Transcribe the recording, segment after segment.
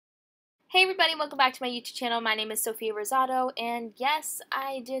Hey everybody, welcome back to my YouTube channel. My name is Sofia and yes,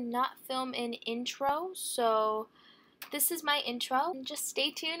 I did not film an intro, so this is my intro. Just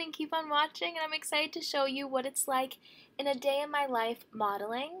stay tuned and keep on watching, and I'm excited to show you what it's like in a day in my life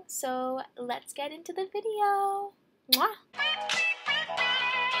modeling. So let's get into the video. Mwah!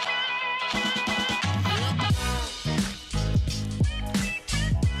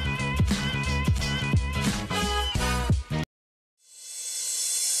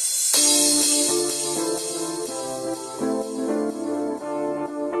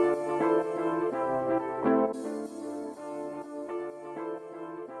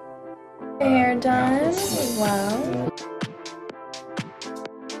 Hair done. Wow.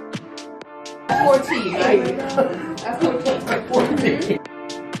 14, right? That's 14.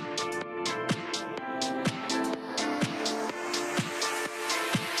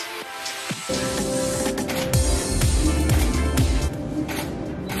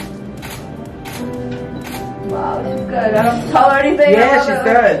 Wow, she's good. I don't tell her anything. Yeah, she's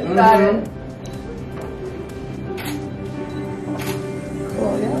good. Got it.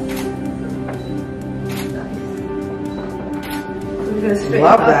 Cool, yeah.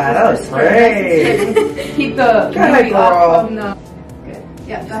 Love that. That was great. Keep the beauty off from the. Good.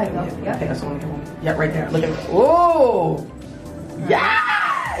 Yeah, go ahead. Go. Yeah. Okay, that's one. Yeah, right there. Look at it. Whoa!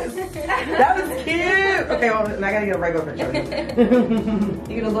 Yes! That was cute. Okay, well, I gotta get a regular picture.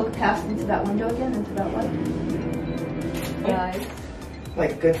 You're gonna look past into that window again, into that light. Nice.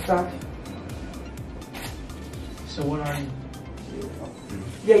 Like good stuff. So what are you?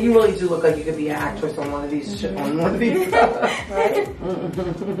 Yeah, you really do look like you could be an actress on one of these. On one of these stuff, right?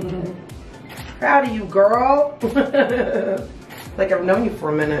 Proud of you, girl. Like I've known you for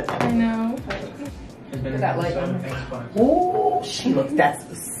a minute. I know. Look at that light on. Ooh, she looks. That's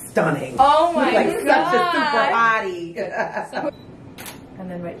stunning. Oh my like god. Such a super hottie. And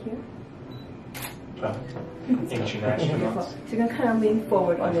then right here. Ancient astronauts. So you're gonna kind of lean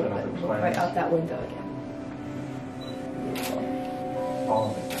forward a little bit, look right out that window again.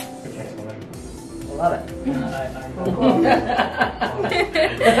 All of it. Okay, Love it.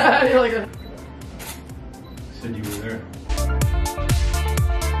 You're like said you were there.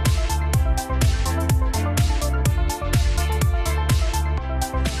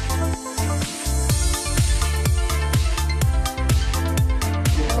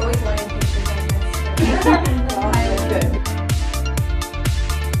 Always wanting pictures like this. Good.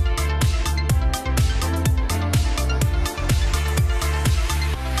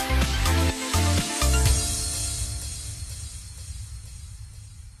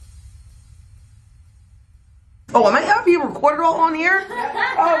 oh, am I being recorded all on here?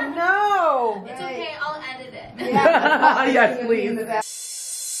 Oh no! It's okay, I'll edit it. Yes, please.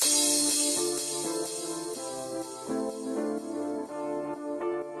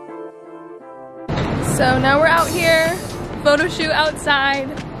 So now we're out here, photo shoot outside.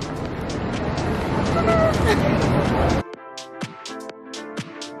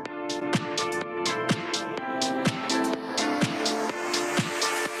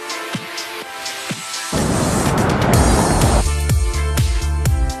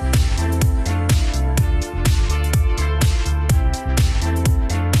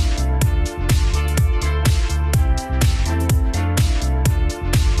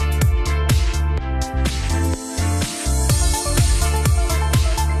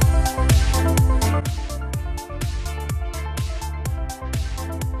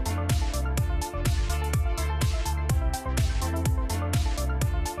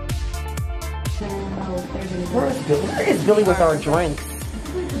 Where is Billy with our drinks?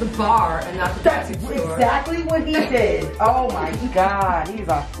 The bar and not the That's taxi store. exactly what he did. Oh my god, he's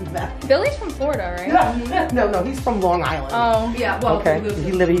a Billy's from Florida, right? no, he's from Long Island. Oh. Yeah, well, Okay,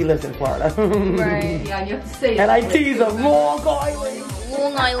 he he lives in Florida. Right. Yeah, and you have to say it. And I tease him, Long Island.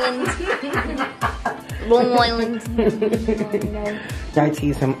 Long Island. Long Island. I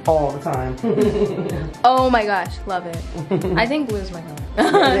tease him all the time. Oh my gosh, love it. I think blue is my color.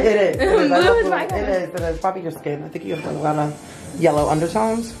 It is. Blue is my color. It is. Probably your skin. I think you have like a lot of yellow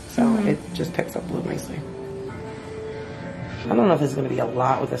undertones, so it just picks up blue nicely. I don't know if there's going to be a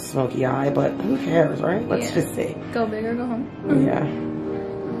lot with a smoky eye, but who cares, right? Let's just see. Go big or go home. Yeah.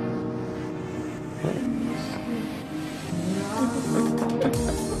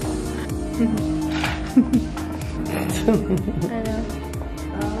 I know.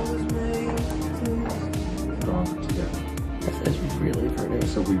 This is really pretty.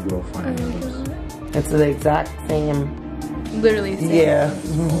 So we will find those. It's the exact same. Literally same. Yeah.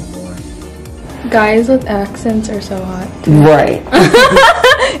 Guys with accents are so hot. Right.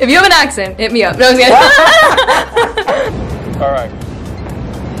 If you have an accent, hit me up. No, I was kidding. All right.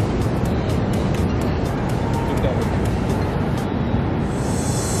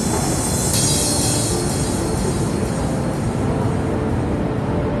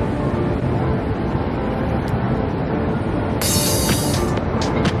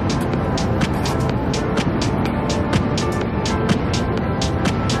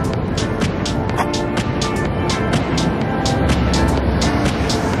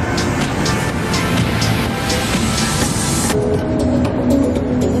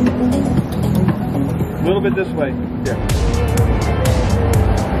 little bit this way. Yeah.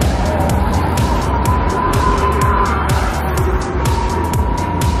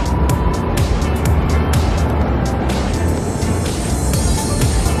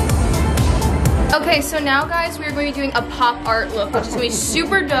 Okay, so now guys, we're going to be doing a pop art look, which is going to be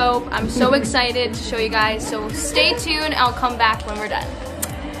super dope. I'm so excited to show you guys, so stay tuned. I'll come back when we're done.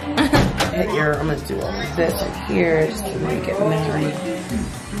 I'm gonna do all of this right here just to make it married.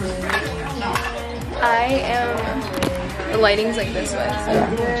 The lighting's like this way.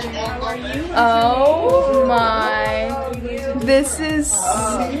 Oh my. This is...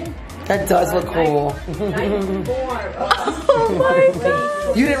 That does look cool. Oh my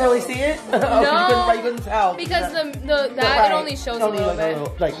god. You didn't really see it? No. You couldn't tell. Because it only shows a little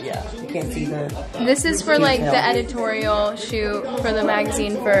bit. Like, yeah, you can't see the... This is for like the editorial shoot for the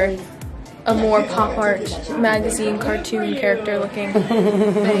magazine for a more pop art magazine cartoon character looking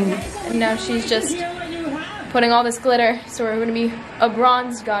thing. And now she's just putting all this glitter, so we're gonna be a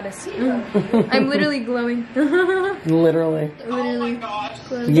bronze goddess. I'm literally glowing. Literally. Literally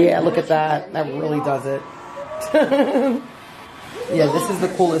glowing. Yeah, look at that. That really does it. Yeah, this is the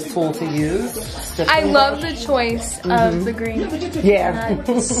coolest tool to use. I love the choice of the green. Yeah.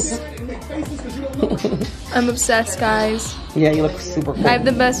 I'm obsessed, guys. Yeah, you look super cool. I have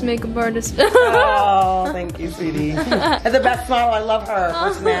the best makeup artist. Oh, thank you, sweetie. And the best smile. I love her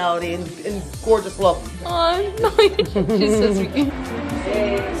personality and gorgeous look. Oh, no, she's so sweet.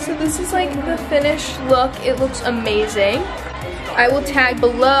 So this is like the finished look. It looks amazing. I will tag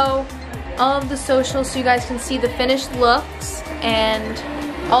below all of the socials so you guys can see the finished looks and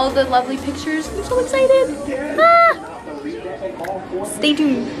all of the lovely pictures. I'm so excited. Ah! Stay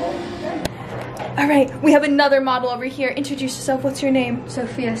tuned. All right, we have another model over here. Introduce yourself. What's your name?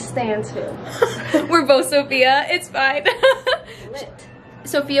 Sofia Stansfield. We're both Sophia. It's fine.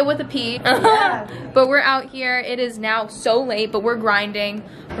 Sophia with a P. Yeah. But we're out here. It is now so late, but we're grinding.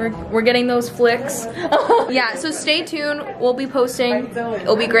 We're getting those flicks. Yeah, so stay tuned. We'll be posting.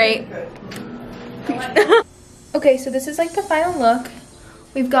 It'll be great. Okay, so this is like the final look.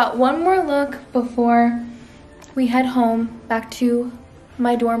 We've got one more look before we head home, back to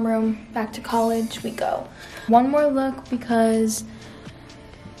my dorm room, back to college we go. One more look because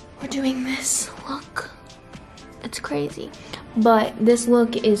we're doing this look. It's crazy. But this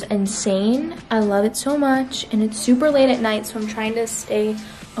look is insane. I love it so much, and it's super late at night, so I'm trying to stay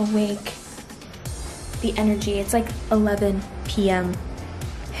awake. The energy, it's like 11 p.m.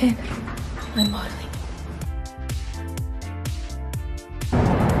 I'm modeling.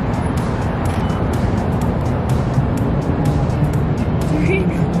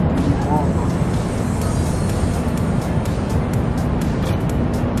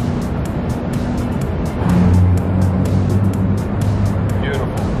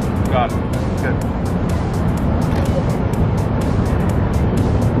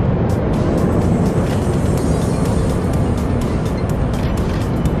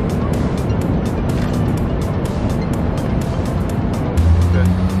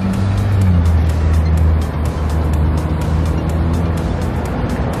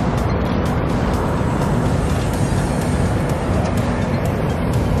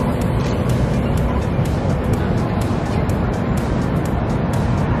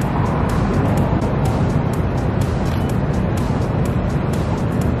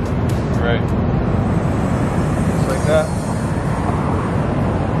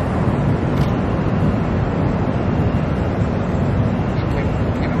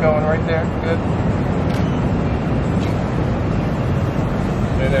 Going right there, good.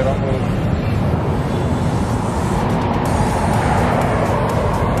 Stay there, don't move.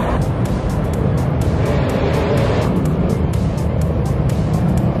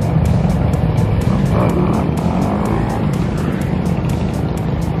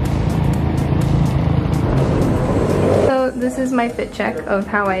 So this is my fit check of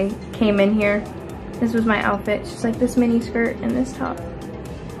how I came in here. This was my outfit. It's just like this mini skirt and this top.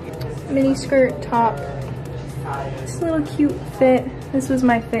 Mini skirt, top. This little cute fit. This was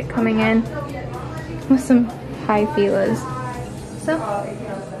my fit coming in with some high feelers. So,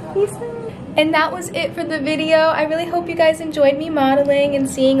 peace out. And that was it for the video. I really hope you guys enjoyed me modeling and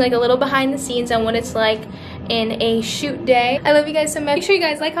seeing like a little behind the scenes on what it's like in a shoot day. I love you guys so much. Make sure you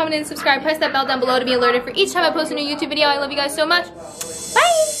guys like, comment, and subscribe. Press that bell down below to be alerted for each time I post a new YouTube video. I love you guys so much.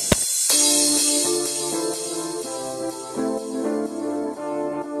 Bye!